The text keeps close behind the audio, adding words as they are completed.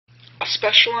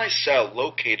specialized cell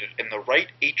located in the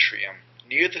right atrium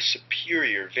near the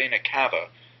superior vena cava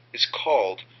is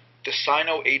called the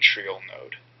sinoatrial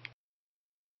node.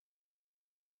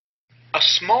 A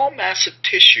small mass of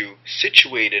tissue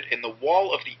situated in the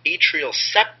wall of the atrial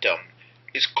septum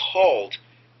is called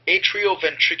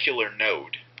atrioventricular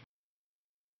node.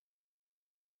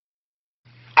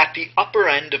 At the upper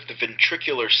end of the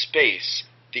ventricular space,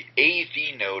 the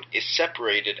AV node is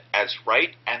separated as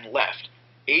right and left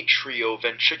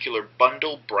atrioventricular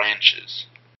bundle branches.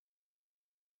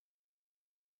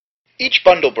 Each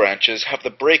bundle branches have the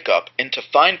breakup into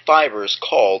fine fibers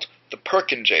called the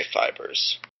Purkinje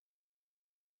fibers.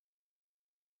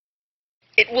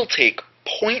 It will take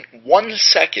 0.1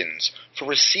 seconds for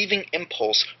receiving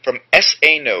impulse from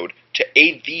SA node to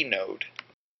AV node.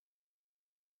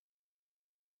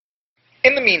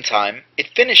 In the meantime,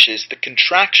 it finishes the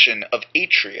contraction of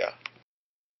atria.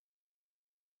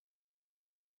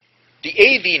 The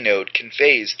AV node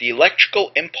conveys the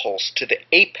electrical impulse to the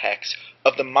apex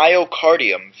of the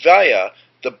myocardium via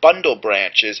the bundle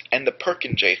branches and the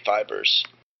Purkinje fibers.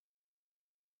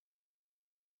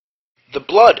 The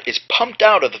blood is pumped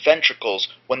out of the ventricles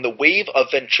when the wave of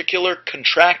ventricular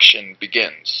contraction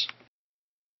begins.